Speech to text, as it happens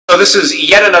this is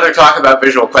yet another talk about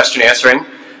visual question answering.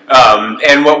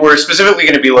 And what we're specifically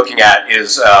going to be looking at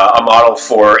is a model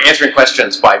for answering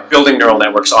questions by building neural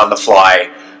networks on the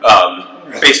fly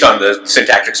based on the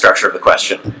syntactic structure of the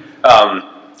question.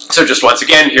 So just once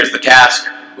again, here's the task.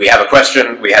 We have a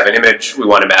question, we have an image, we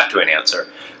want to map to an answer.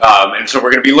 And so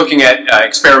we're going to be looking at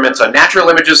experiments on natural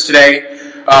images today.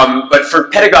 But for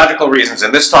pedagogical reasons,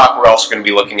 in this talk, we're also going to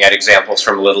be looking at examples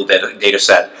from a little data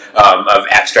set of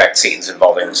abstract scenes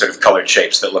involving sort of colored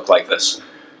shapes that look like this.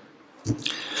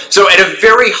 So at a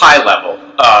very high level,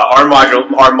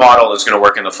 our model is going to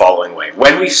work in the following way.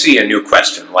 When we see a new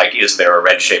question, like is there a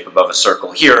red shape above a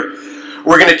circle here,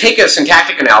 we're going to take a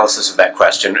syntactic analysis of that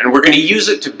question, and we're going to use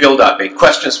it to build up a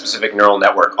question-specific neural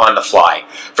network on the fly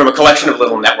from a collection of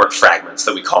little network fragments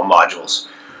that we call modules.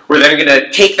 We're then going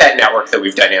to take that network that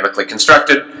we've dynamically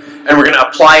constructed, and we're going to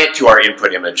apply it to our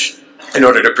input image in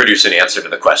order to produce an answer to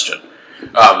the question.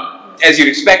 As you'd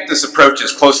expect, this approach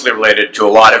is closely related to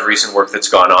a lot of recent work that's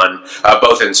gone on,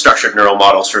 both in structured neural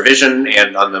models for vision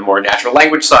and on the more natural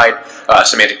language side,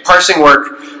 semantic parsing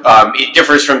work. It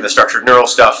differs from the structured neural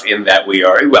stuff in that we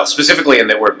are, well, specifically in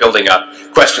that we're building up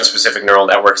question-specific neural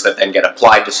networks that then get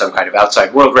applied to some kind of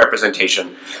outside world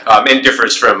representation, and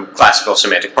differs from classical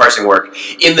semantic parsing work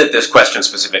in that this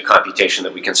question-specific computation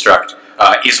that we construct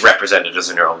is represented as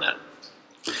a neural net.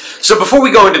 So before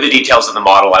we go into the details of the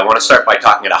model, I want to start by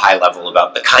talking at a high level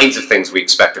about the kinds of things we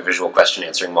expect a visual question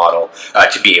answering model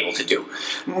to be able to do.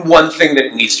 One thing that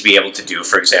it needs to be able to do,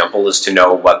 for example, is to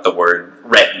know what the word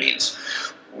red means.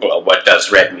 Well, what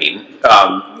does red mean?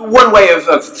 One way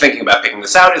of thinking about picking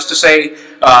this out is to say,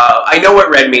 I know what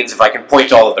red means if I can point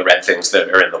to all of the red things that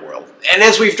are in the world. And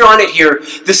as we've drawn it here,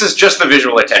 this is just the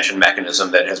visual attention mechanism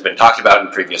that has been talked about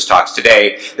in previous talks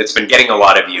today, that's been getting a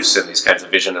lot of use in these kinds of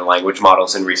vision and language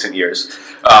models in recent years.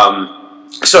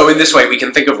 So in this way, we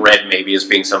can think of red maybe as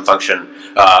being some function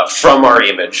from our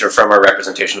image or from our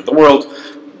representation of the world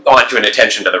onto an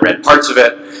attention to the red parts of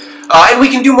it. And we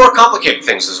can do more complicated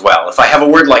things as well. If I have a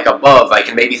word like above, I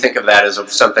can maybe think of that as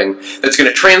something that's going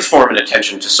to transform an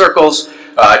attention to circles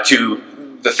to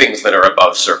the things that are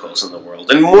above circles in the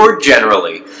world. And more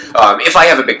generally, if I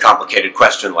have a big complicated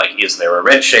question like, is there a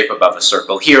red shape above a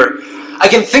circle here, I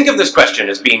can think of this question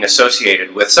as being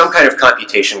associated with some kind of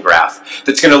computation graph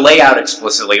that's going to lay out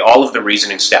explicitly all of the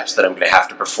reasoning steps that I'm going to have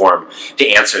to perform to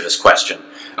answer this question.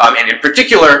 And in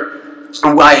particular,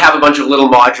 I have a bunch of little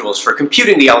modules for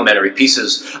computing the elementary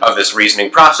pieces of this reasoning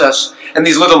process, and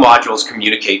these little modules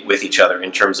communicate with each other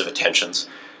in terms of attentions.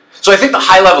 So I think the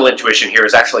high-level intuition here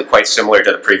is actually quite similar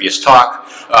to the previous talk,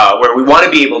 where we want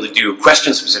to be able to do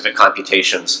question-specific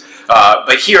computations,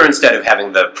 but here, instead of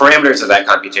having the parameters of that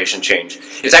computation change,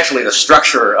 it's actually the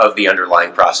structure of the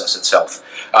underlying process itself.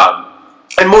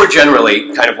 And more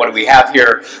generally, kind of what do we have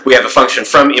here? We have a function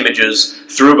from images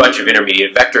through a bunch of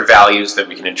intermediate vector values that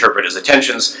we can interpret as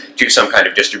attentions to some kind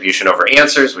of distribution over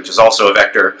answers, which is also a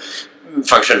vector.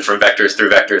 Function from vectors through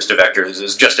vectors to vectors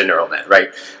is just a neural net, right?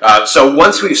 So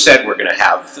once we've said we're going to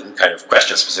have kind of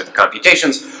question-specific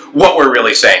computations, what we're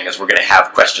really saying is we're going to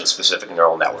have question-specific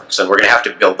neural networks, and we're going to have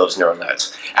to build those neural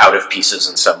nets out of pieces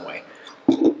in some way.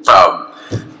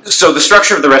 So the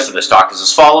structure of the rest of this talk is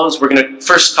as follows. We're going to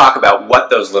first talk about what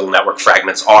those little network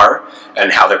fragments are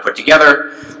and how they're put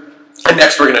together. And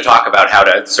next we're going to talk about how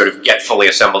to sort of get fully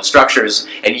assembled structures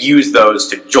and use those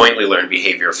to jointly learn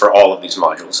behavior for all of these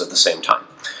modules at the same time.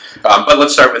 But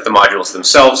let's start with the modules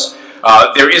themselves.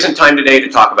 There isn't time today to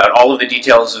talk about all of the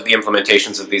details of the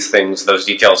implementations of these things. Those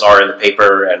details are in the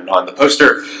paper and on the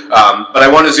poster. But I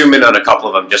want to zoom in on a couple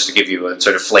of them just to give you a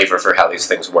sort of flavor for how these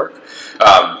things work.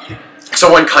 So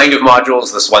one kind of module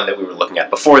is this one that we were looking at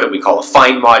before that we call a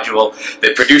find module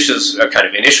that produces a kind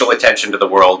of initial attention to the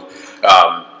world.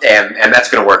 And that's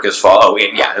going to work as follows. Oh,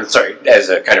 yeah, and sorry, as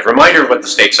a kind of reminder of what the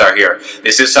stakes are here,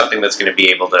 this is something that's going to be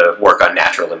able to work on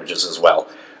natural images as well.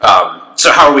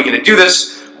 So how are we going to do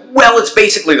this? Well, it's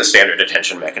basically the standard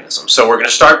attention mechanism. So we're going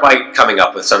to start by coming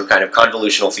up with some kind of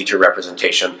convolutional feature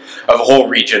representation of a whole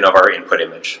region of our input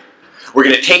image. We're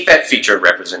going to take that featured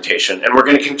representation and we're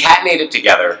going to concatenate it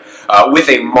together with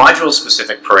a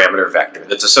module-specific parameter vector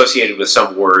that's associated with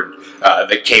some word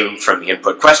that came from the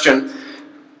input question.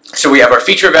 So we have our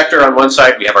feature vector on one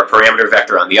side, we have our parameter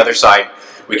vector on the other side.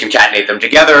 We concatenate them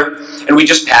together, and we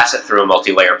just pass it through a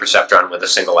multi-layer perceptron with a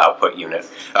single output unit,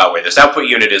 where this output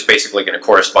unit is basically going to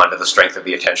correspond to the strength of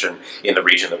the attention in the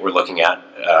region that we're looking at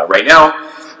right now.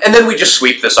 And then we just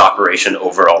sweep this operation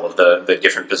over all of the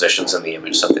different positions in the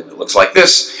image, something that looks like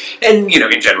this. And, you know,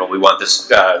 in general, we want this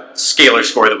scalar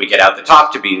score that we get out the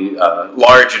top to be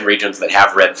large in regions that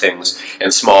have red things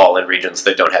and small in regions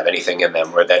that don't have anything in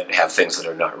them or that have things that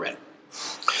are not red.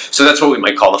 So that's what we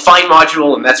might call the find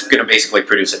module, and that's going to basically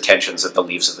produce attentions at the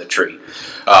leaves of the tree.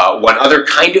 One other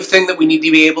kind of thing that we need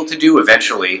to be able to do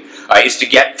eventually is to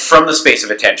get from the space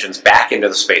of attentions back into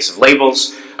the space of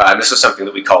labels, and this is something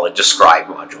that we call a describe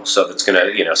module. So that's going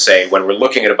to say when we're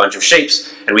looking at a bunch of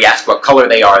shapes and we ask what color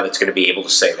they are, that's going to be able to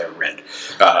say they're red.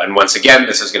 And once again,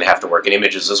 this is going to have to work in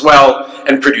images as well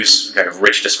and produce kind of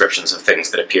rich descriptions of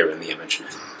things that appear in the image.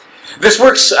 This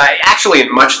works actually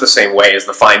in much the same way as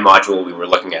the find module we were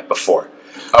looking at before.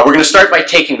 We're going to start by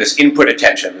taking this input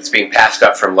attention that's being passed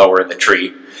up from lower in the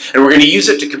tree, and we're going to use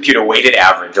it to compute a weighted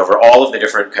average over all of the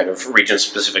different kind of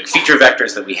region-specific feature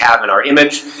vectors that we have in our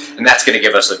image, and that's going to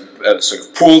give us a sort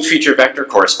of pooled feature vector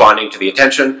corresponding to the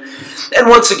attention. And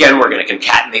once again, we're going to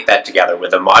concatenate that together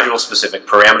with a module-specific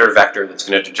parameter vector that's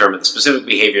going to determine the specific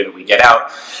behavior that we get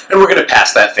out, and we're going to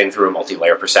pass that thing through a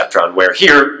multi-layer perceptron, where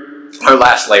here, our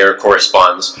last layer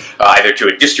corresponds either to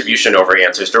a distribution over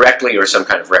answers directly or some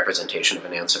kind of representation of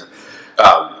an answer,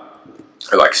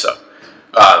 like so.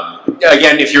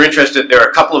 Again, if you're interested, there are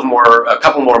a couple more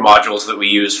modules that we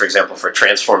use, for example, for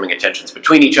transforming attentions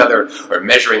between each other or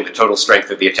measuring the total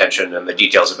strength of the attention, and the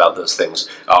details about those things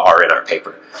are in our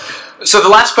paper. So the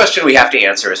last question we have to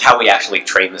answer is how we actually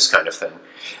train this kind of thing.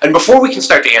 And before we can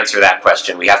start to answer that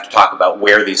question, we have to talk about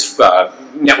where these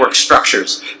network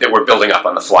structures that we're building up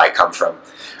on the fly come from.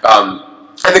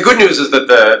 And the good news is that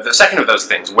the second of those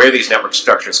things, where these network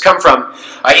structures come from,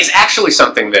 is actually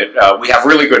something that we have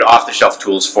really good off-the-shelf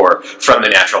tools for from the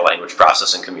natural language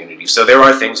processing community. So there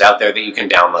are things out there that you can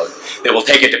download that will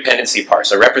take a dependency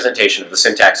parse, a representation of the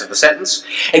syntax of the sentence,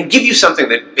 and give you something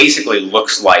that basically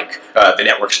looks like the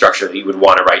network structure that you would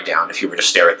want to write down if you were to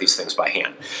stare at these things by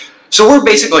hand. So we're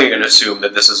basically going to assume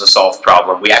that this is a solved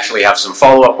problem. We actually have some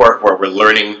follow-up work where we're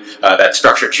learning that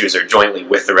structure chooser jointly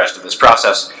with the rest of this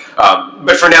process.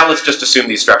 But for now, let's just assume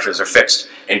these structures are fixed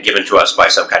and given to us by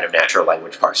some kind of natural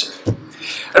language parser.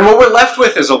 And what we're left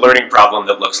with is a learning problem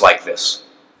that looks like this.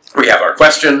 We have our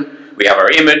question, we have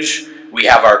our image, we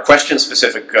have our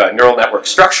question-specific neural network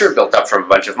structure built up from a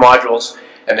bunch of modules,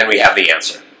 and then we have the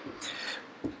answer.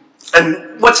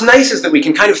 And what's nice is that we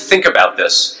can kind of think about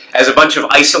this as a bunch of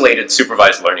isolated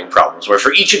supervised learning problems, where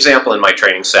for each example in my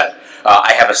training set,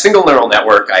 I have a single neural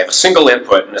network, I have a single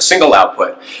input and a single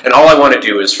output, and all I want to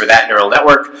do is for that neural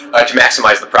network to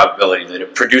maximize the probability that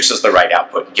it produces the right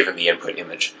output given the input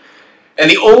image. And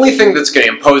the only thing that's going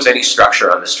to impose any structure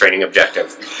on this training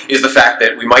objective is the fact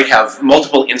that we might have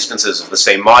multiple instances of the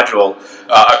same module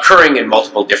occurring in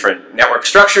multiple different network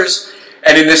structures,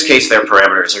 and in this case their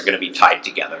parameters are going to be tied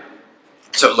together.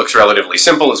 So it looks relatively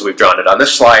simple as we've drawn it on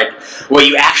this slide. What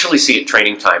you actually see at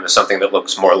training time is something that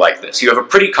looks more like this. You have a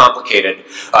pretty complicated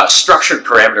structured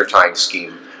parameter tying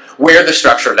scheme where the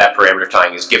structure of that parameter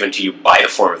tying is given to you by the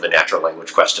form of the natural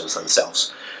language questions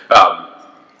themselves.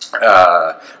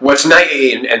 What's nice,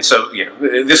 and so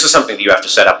this is something that you have to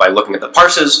set up by looking at the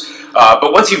parses,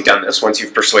 but once you've done this, once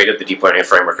you've persuaded the deep learning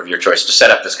framework of your choice to set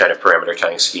up this kind of parameter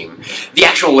tying scheme, the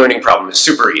actual learning problem is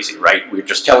super easy, right? We're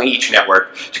just telling each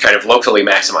network to kind of locally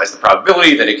maximize the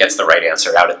probability that it gets the right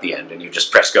answer out at the end, and you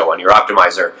just press go on your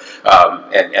optimizer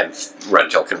and run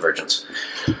till convergence.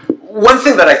 One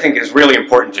thing that I think is really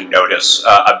important to notice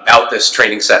about this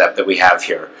training setup that we have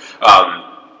here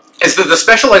is that the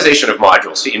specialization of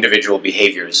modules to individual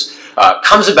behaviors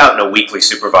comes about in a weakly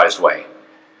supervised way.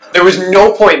 There was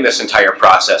no point in this entire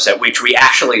process at which we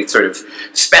actually sort of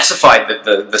specified that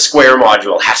the square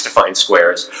module has to find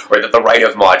squares, or that the right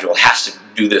of module has to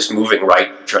do this moving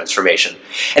right transformation.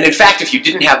 And in fact, if you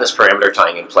didn't have this parameter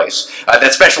tying in place,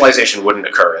 that specialization wouldn't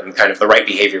occur, and kind of the right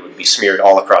behavior would be smeared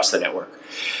all across the network.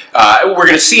 We're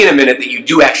going to see in a minute that you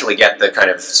do actually get the kind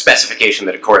of specification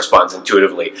that it corresponds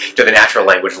intuitively to the natural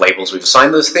language labels we've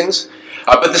assigned those things.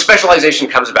 But the specialization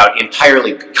comes about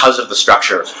entirely because of the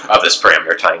structure of this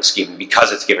parameter tying scheme,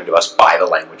 because it's given to us by the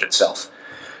language itself.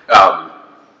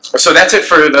 So that's it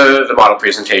for the model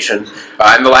presentation.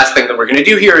 And the last thing that we're going to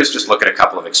do here is just look at a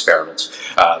couple of experiments.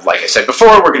 Like I said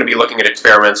before, we're going to be looking at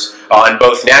experiments on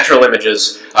both natural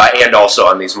images and also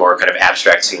on these more kind of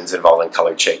abstract scenes involving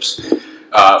colored shapes.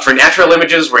 For natural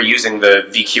images, we're using the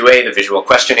VQA, the Visual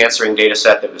Question Answering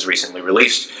dataset that was recently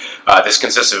released. This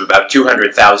consists of about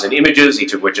 200,000 images,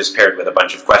 each of which is paired with a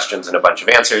bunch of questions and a bunch of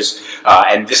answers.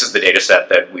 And this is the dataset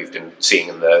that we've been seeing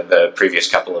in the previous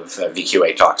couple of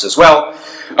VQA talks as well.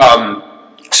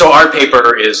 So our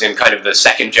paper is in kind of the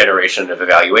second generation of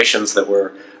evaluations that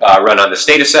were run on this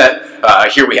data set.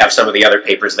 Here we have some of the other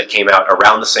papers that came out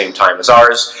around the same time as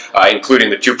ours, including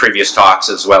the 2 previous talks,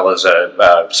 as well as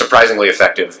a surprisingly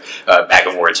effective bag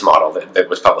of words model that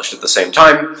was published at the same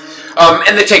time.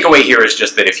 And the takeaway here is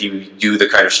just that if you do the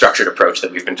kind of structured approach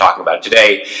that we've been talking about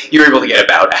today, you're able to get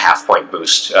about a half-point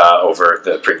boost over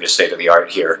the previous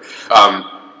state-of-the-art here.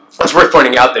 It's worth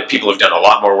pointing out that people have done a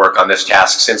lot more work on this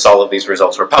task since all of these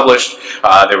results were published.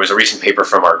 There was a recent paper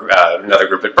from another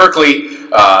group at Berkeley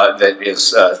that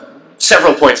is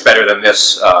several points better than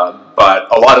this, but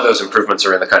a lot of those improvements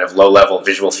are in the kind of low-level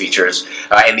visual features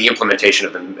and the implementation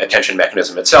of the attention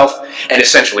mechanism itself, and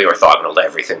essentially orthogonal to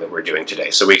everything that we're doing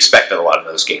today. So we expect that a lot of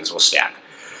those gains will stack.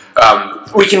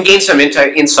 We can gain some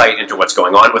insight into what's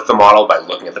going on with the model by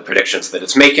looking at the predictions that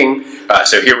it's making.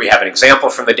 So here we have an example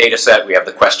from the data set. We have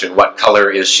the question, what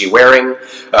color is she wearing?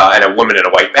 And a woman in a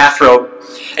white bathrobe.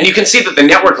 And you can see that the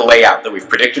network layout that we've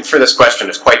predicted for this question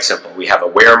is quite simple. We have a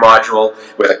where module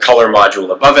with a color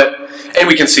module above it, and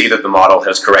we can see that the model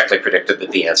has correctly predicted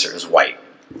that the answer is white.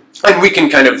 And we can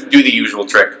kind of do the usual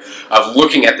trick of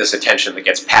looking at this attention that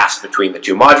gets passed between the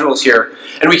 2 modules here,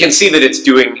 and we can see that it's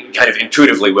doing kind of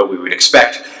intuitively what we would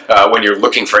expect when you're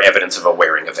looking for evidence of a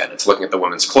wearing event. It's looking at the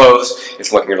woman's clothes,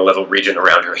 it's looking at a little region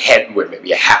around her head where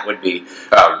maybe a hat would be,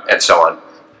 and so on.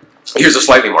 Here's a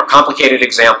slightly more complicated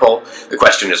example. The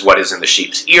question is, what is in the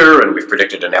sheep's ear? And we've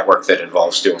predicted a network that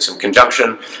involves doing some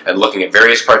conjunction and looking at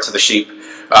various parts of the sheep.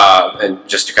 And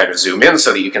just to kind of zoom in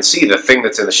so that you can see the thing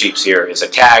that's in the sheep's ear is a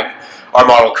tag. Our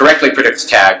model correctly predicts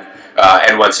tag,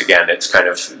 and once again, it's kind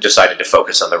of decided to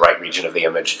focus on the right region of the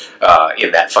image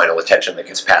in that final attention that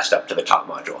gets passed up to the top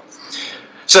module.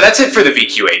 So that's it for the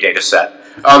VQA data set.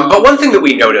 But one thing that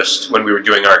we noticed when we were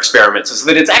doing our experiments is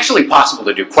that it's actually possible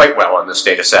to do quite well on this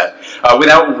data set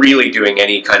without really doing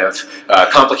any kind of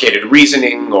complicated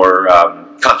reasoning or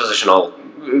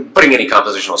putting any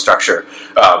compositional structure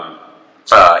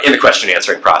in the question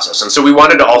answering process. And so we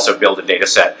wanted to also build a data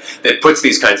set that puts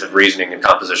these kinds of reasoning and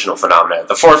compositional phenomena at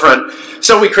the forefront.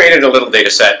 So we created a little data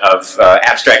set of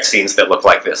abstract scenes that look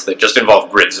like this, that just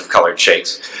involve grids of colored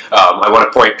shapes. I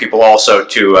want to point people also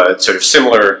to a sort of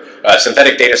similar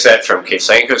synthetic data set from Kate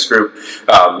Saenko's group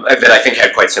that I think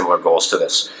had quite similar goals to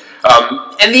this.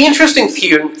 And the interesting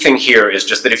thing here is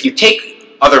just that if you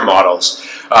take other models,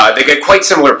 they get quite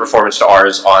similar performance to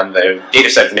ours on the data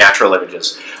set of natural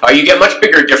images. You get much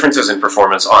bigger differences in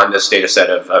performance on this data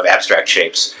set of abstract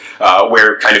shapes,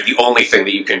 where kind of the only thing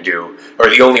that you can do, or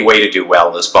the only way to do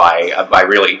well, is by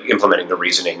really implementing the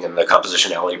reasoning and the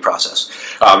compositionality process.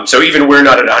 So even we're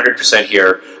not at 100%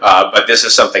 here, but this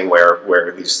is something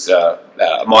where these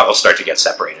models start to get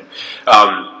separated.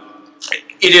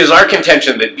 It is our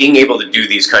contention that being able to do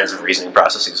these kinds of reasoning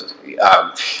processes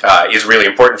is really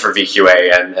important for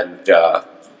VQA, and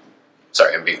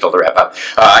sorry, I'm being told to wrap up.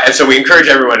 And so we encourage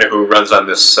everyone who runs on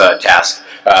this task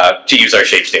to use our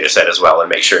shapes data set as well and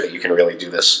make sure that you can really do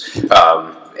this.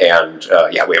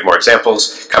 Yeah, we have more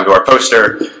examples. Come to our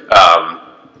poster.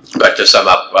 But to sum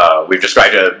up, we've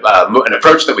described an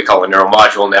approach that we call a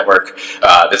neuromodule network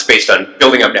that's based on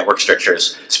building up network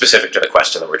strictures specific to the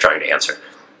question that we're trying to answer.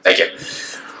 Thank you.